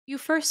You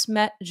first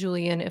met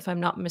Julian, if I'm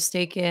not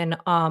mistaken,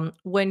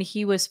 when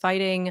he was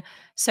fighting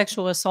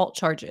sexual assault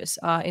charges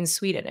in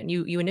Sweden, and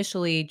you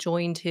initially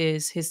joined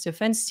his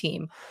defense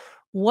team.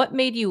 What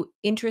made you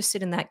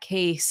interested in that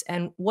case,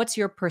 and what's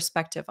your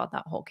perspective on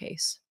that whole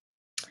case?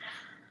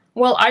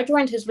 Well, I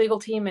joined his legal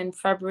team in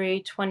February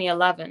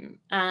 2011,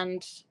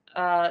 and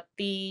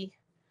the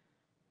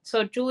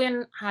so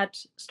Julian had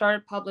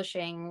started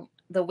publishing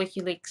the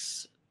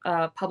WikiLeaks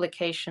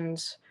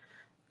publications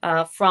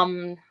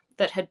from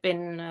that had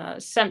been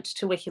sent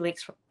to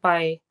WikiLeaks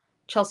by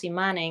Chelsea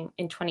Manning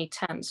in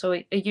 2010, so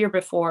a year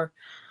before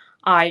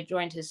I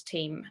joined his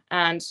team.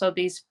 And so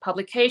these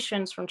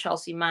publications from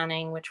Chelsea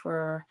Manning, which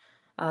were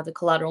the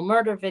collateral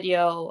murder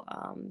video,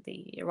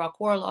 the Iraq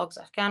war logs,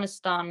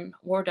 Afghanistan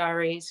war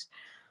diaries,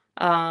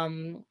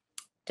 um,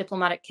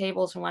 diplomatic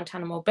cables, and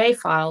Guantanamo Bay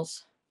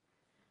files.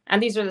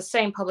 And these are the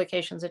same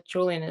publications that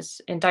Julian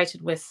is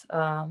indicted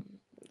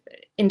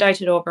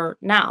over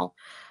now.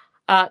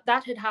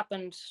 That had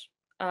happened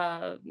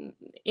uh,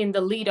 in the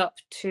lead up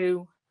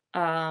to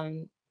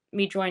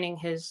me joining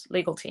his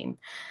legal team.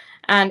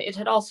 And it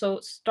had also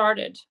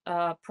started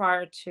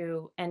prior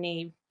to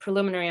any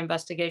preliminary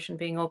investigation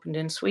being opened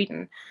in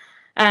Sweden.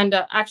 And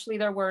actually,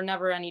 there were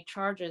never any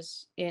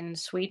charges in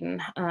Sweden.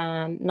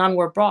 None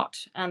were brought.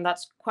 And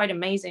that's quite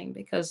amazing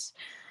because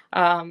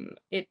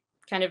it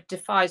kind of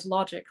defies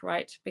logic,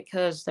 right?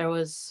 Because there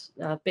was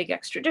a big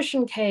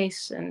extradition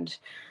case, and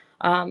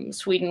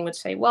Sweden would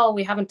say, well,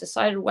 we haven't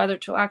decided whether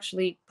to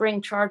actually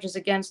bring charges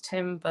against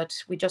him, but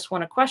we just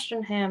want to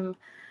question him.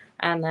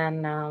 And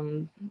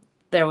then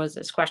there was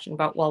this question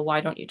about, well,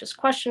 why don't you just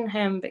question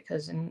him?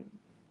 Because in,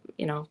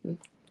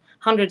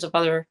 hundreds of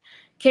other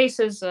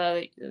cases,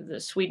 the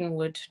Sweden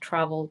would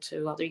travel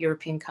to other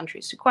European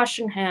countries to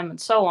question him,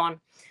 and so on.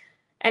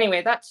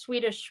 Anyway, that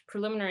Swedish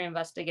preliminary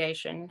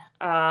investigation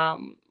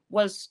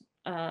was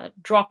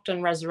dropped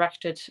and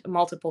resurrected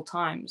multiple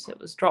times. It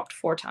was dropped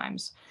 4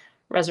 times,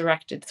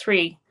 resurrected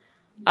 3.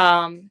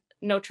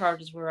 No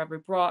charges were ever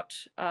brought.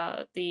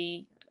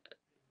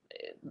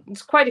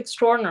 It's quite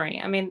extraordinary.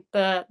 I mean,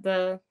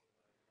 the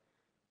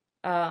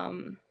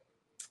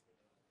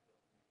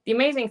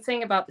amazing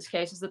thing about this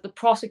case is that the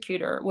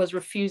prosecutor was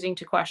refusing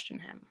to question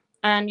him.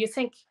 And you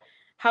think,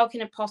 how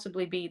can it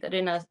possibly be that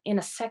in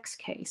a sex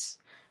case,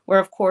 where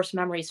of course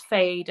memories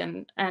fade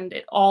and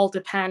it all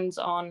depends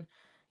on,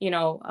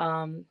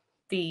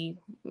 the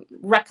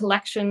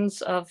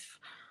recollections of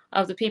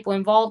the people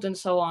involved and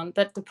so on,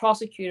 that the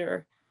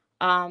prosecutor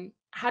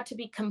had to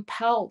be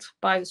compelled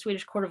by the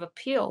Swedish Court of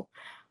Appeal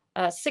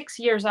 6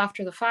 years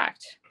after the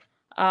fact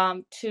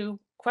to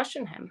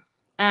question him.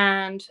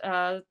 And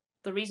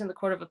the reason the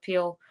Court of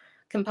Appeal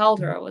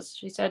compelled her was,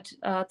 she said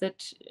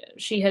that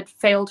she had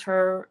failed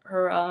her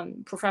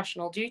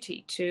professional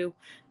duty to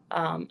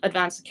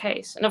advance the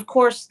case. And of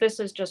course,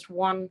 this is just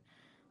one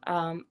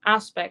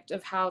aspect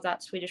of how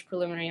that Swedish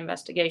preliminary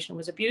investigation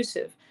was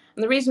abusive.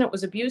 And the reason it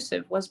was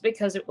abusive was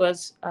because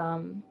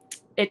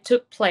it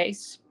took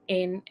place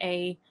in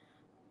a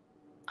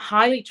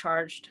highly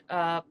charged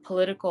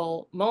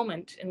political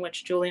moment in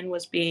which Julian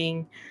was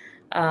being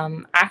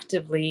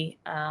actively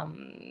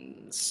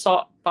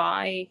sought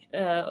by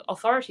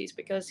authorities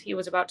because he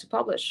was about to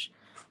publish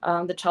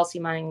the Chelsea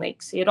Manning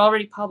leaks. He had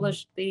already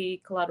published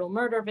the collateral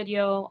murder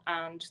video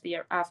and the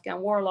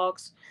Afghan war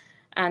logs.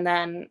 And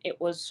then it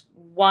was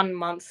 1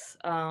 month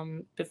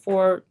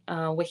before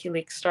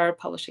WikiLeaks started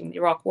publishing the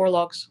Iraq war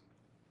logs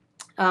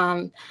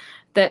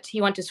that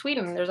he went to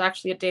Sweden. There's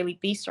actually a Daily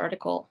Beast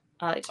article.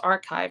 It's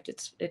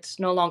archived. It's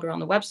no longer on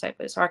the website,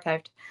 but it's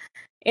archived,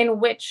 in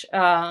which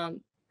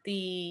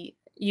the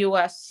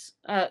U.S.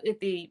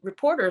 The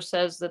reporter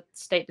says that the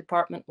State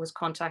Department was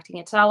contacting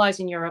its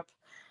allies in Europe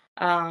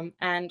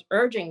and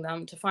urging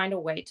them to find a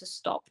way to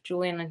stop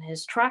Julian in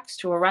his tracks,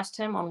 to arrest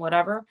him on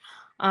whatever,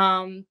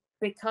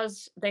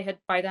 because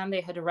by then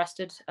they had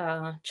arrested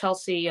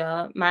Chelsea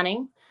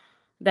Manning,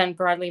 then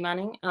Bradley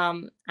Manning,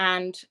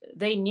 and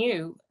they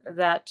knew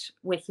that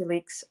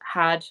WikiLeaks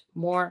had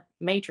more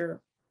major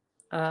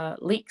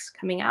leaks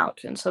coming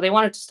out, and so they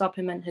wanted to stop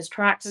him in his So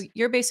tracks.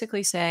 you're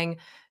basically saying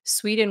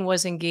Sweden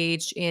was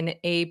engaged in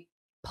a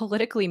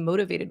politically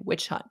motivated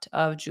witch hunt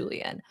of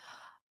Julian.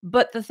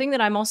 But the thing that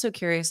I'm also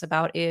curious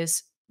about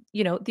is,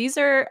 these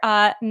are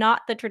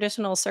not the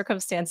traditional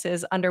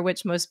circumstances under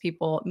which most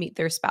people meet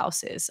their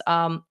spouses.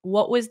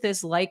 What was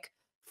this like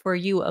for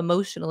you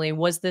emotionally?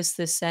 Was this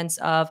sense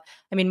of,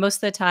 I mean, most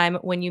of the time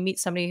when you meet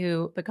somebody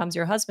who becomes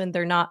your husband,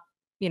 they're not,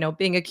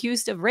 being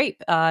accused of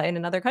rape in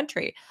another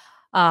country.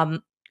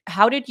 Um,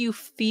 how did you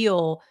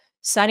feel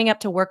signing up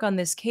to work on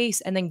this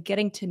case and then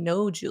getting to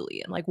know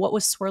Julian? Like, what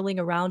was swirling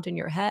around in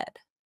your head?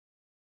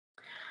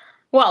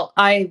 Well,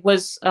 I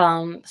was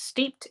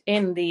steeped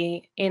in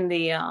the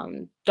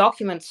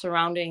documents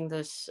surrounding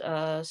this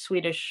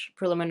Swedish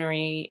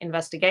preliminary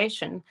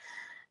investigation,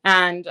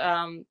 and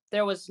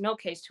there was no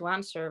case to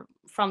answer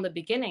from the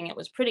beginning. It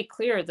was pretty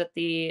clear that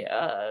the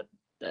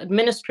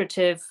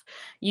administrative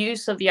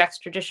use of the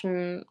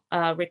extradition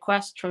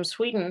request from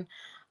Sweden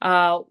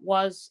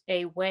was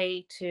a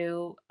way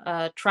to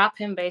trap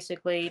him,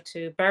 basically,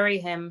 to bury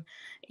him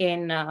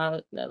in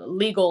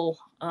legal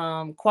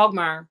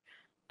quagmire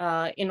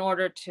in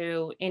order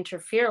to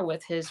interfere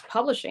with his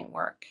publishing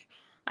work.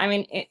 I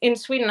mean, in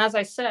Sweden, as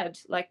I said,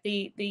 like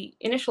the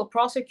initial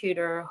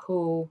prosecutor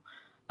who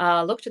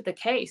looked at the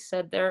case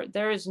said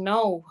there is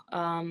no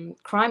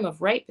crime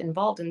of rape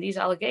involved in these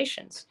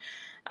allegations.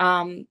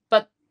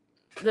 But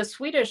the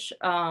Swedish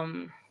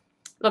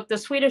the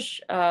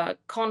Swedish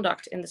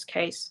conduct in this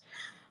case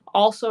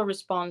also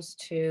responds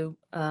to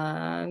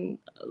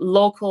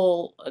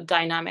local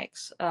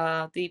dynamics.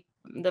 The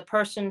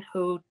person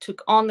who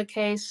took on the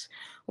case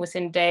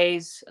within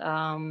days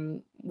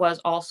was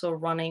also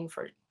running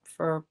for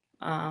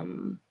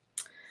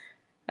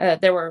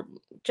there were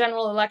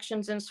general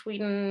elections in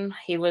Sweden.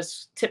 He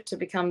was tipped to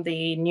become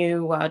the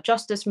new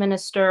justice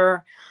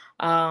minister.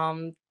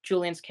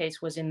 Julian's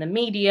case was in the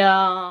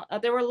media.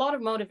 There were a lot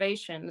of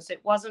motivations. It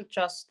wasn't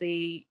just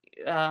the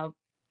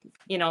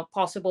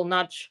possible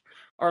nudge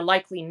or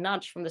likely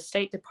nudge from the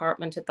State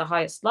Department at the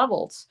highest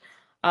levels.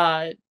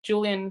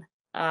 Julian's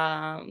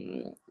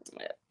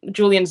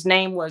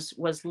name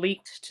was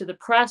leaked to the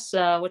press,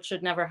 which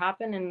should never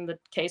happen in the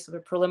case of a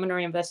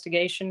preliminary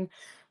investigation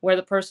where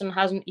the person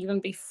hasn't even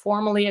been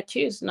formally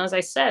accused. And as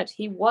I said,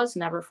 he was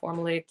never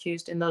formally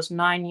accused in those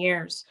 9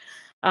 years.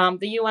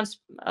 The UN's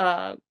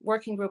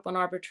Working Group on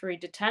Arbitrary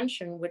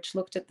Detention, which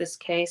looked at this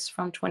case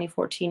from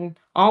 2014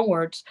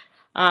 onwards,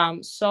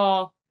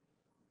 saw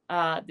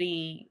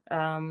the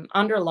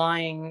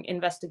underlying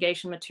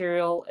investigation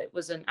material. It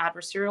was an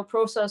adversarial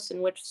process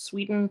in which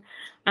Sweden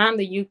and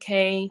the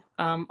UK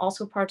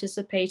also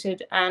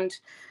participated, and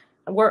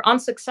were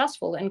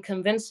unsuccessful in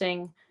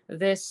convincing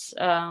this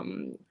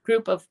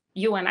group of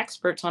UN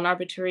experts on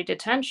arbitrary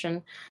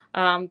detention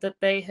that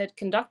they had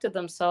conducted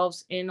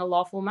themselves in a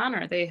lawful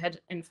manner. They had,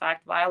 in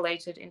fact,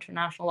 violated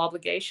international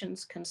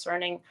obligations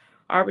concerning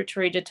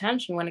arbitrary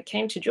detention when it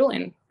came to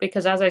Julian,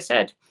 because, as I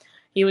said,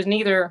 he was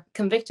neither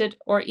convicted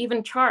or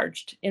even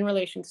charged in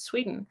relation to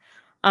Sweden.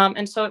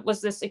 And so it was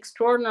this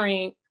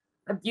extraordinary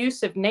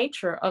abusive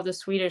nature of the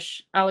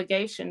Swedish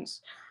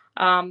allegations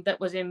that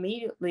was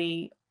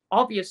immediately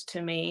obvious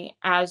to me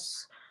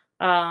as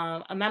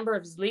a member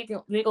of his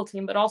legal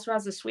team, but also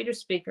as a Swedish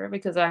speaker,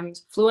 because I'm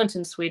fluent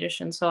in Swedish,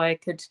 and so I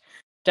could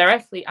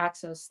directly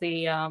access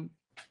the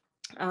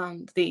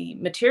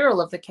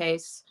material of the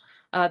case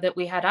that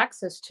we had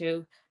access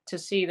to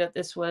see that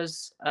this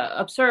was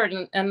absurd.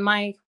 And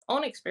my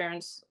own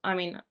experience, I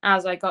mean,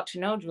 as I got to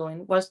know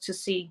Julian, was to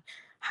see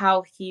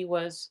how he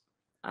was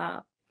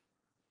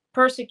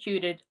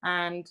persecuted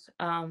and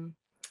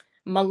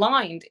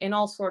maligned in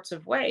all sorts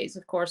of ways.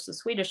 Of course, the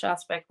Swedish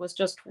aspect was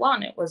just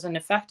one. It was an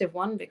effective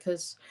one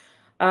because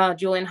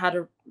Julian had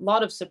a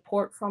lot of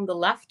support from the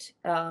left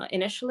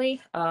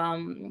initially,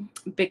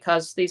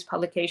 because these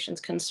publications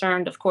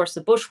concerned, of course,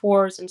 the Bush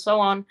Wars and so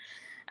on.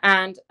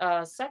 And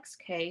a sex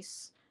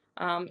case,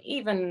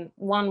 even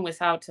one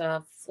without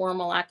a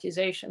formal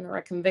accusation or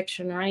a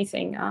conviction or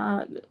anything,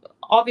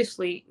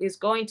 obviously is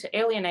going to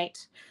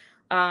alienate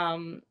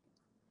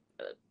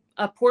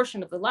a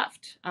portion of the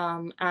left,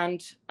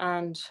 and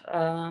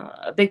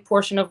a big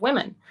portion of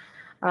women.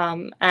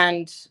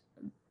 And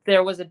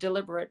there was a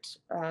deliberate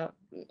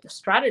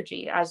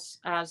strategy, as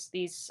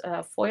these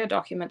FOIA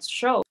documents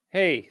show.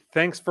 Hey,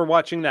 thanks for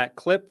watching that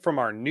clip from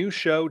our new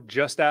show,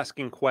 Just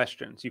Asking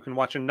Questions. You can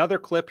watch another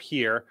clip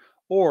here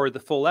or the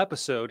full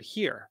episode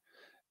here.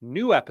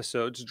 New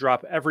episodes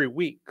drop every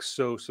week,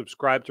 so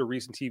subscribe to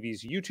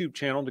ReasonTV's YouTube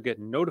channel to get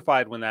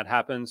notified when that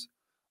happens,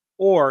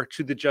 or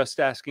to the Just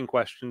Asking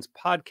Questions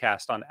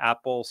podcast on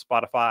Apple,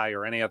 Spotify,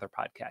 or any other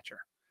podcatcher.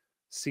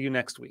 See you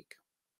next week.